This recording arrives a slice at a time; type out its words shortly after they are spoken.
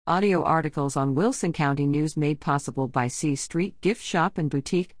Audio articles on Wilson County News made possible by C Street Gift Shop and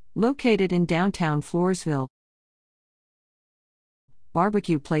Boutique, located in downtown Floresville.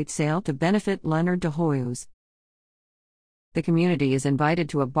 Barbecue plate sale to benefit Leonard DeHoyos. The community is invited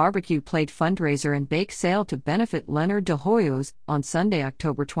to a barbecue plate fundraiser and bake sale to benefit Leonard DeHoyos on Sunday,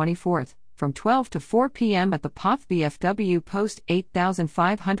 October 24th, from 12 to 4 p.m. at the POF VFW Post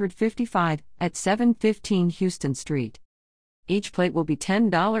 8555 at 715 Houston Street. Each plate will be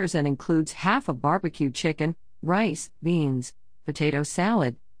 $10 and includes half a barbecued chicken, rice, beans, potato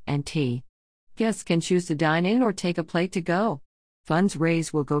salad, and tea. Guests can choose to dine in or take a plate to go. Funds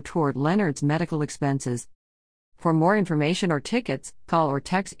raised will go toward Leonard's medical expenses. For more information or tickets, call or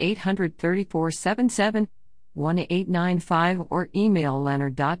text 800-3477-1895 or email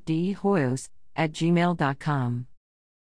leonard.dehoyos@gmail.com.